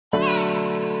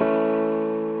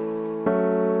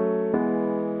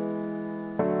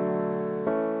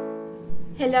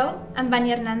Hello, I'm Vani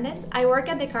Hernandez. I work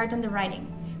at Descartes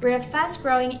Underwriting. We're a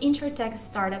fast-growing InsurTech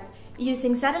startup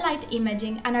using satellite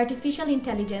imaging and artificial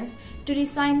intelligence to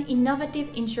design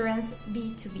innovative insurance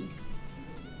B2B.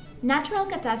 Natural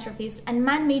catastrophes and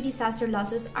man-made disaster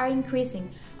losses are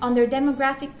increasing under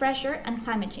demographic pressure and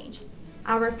climate change.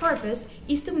 Our purpose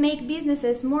is to make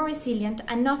businesses more resilient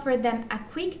and offer them a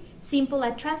quick, simple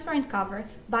and transparent cover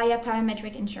via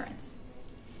parametric insurance.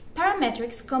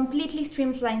 Parametrics completely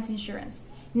streamlines insurance.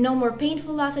 No more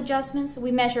painful loss adjustments, we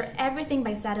measure everything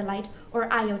by satellite or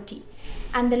IoT,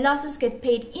 and the losses get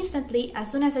paid instantly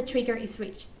as soon as a trigger is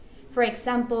reached. For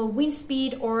example, wind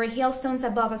speed or hailstones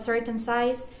above a certain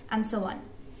size, and so on.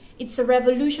 It's a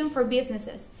revolution for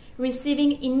businesses,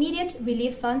 receiving immediate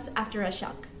relief funds after a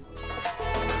shock.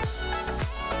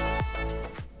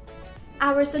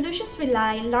 Our solutions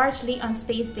rely largely on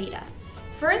space data,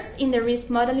 first in the risk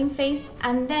modeling phase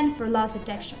and then for loss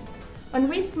detection. On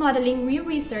risk modeling, we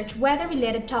research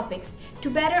weather-related topics to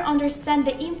better understand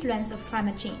the influence of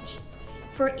climate change.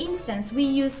 For instance, we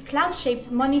use cloud-shaped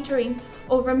monitoring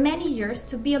over many years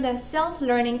to build a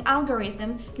self-learning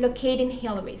algorithm locating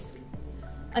hail risk.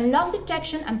 On loss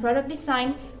detection and product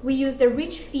design, we use the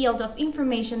rich field of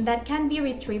information that can be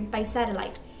retrieved by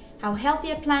satellite, how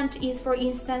healthy a plant is, for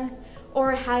instance,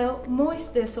 or how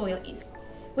moist the soil is.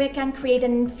 We can create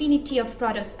an infinity of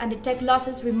products and detect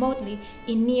losses remotely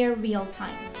in near real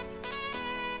time.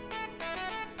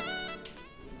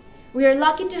 We are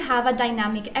lucky to have a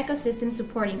dynamic ecosystem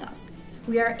supporting us.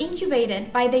 We are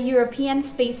incubated by the European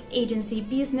Space Agency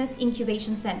Business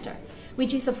Incubation Center,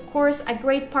 which is of course a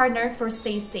great partner for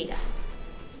space data.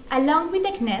 Along with the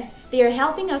CNES, they are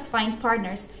helping us find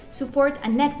partners, support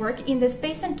and network in the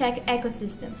space and tech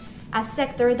ecosystem, a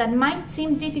sector that might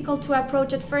seem difficult to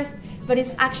approach at first, but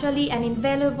is actually an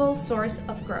invaluable source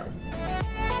of growth.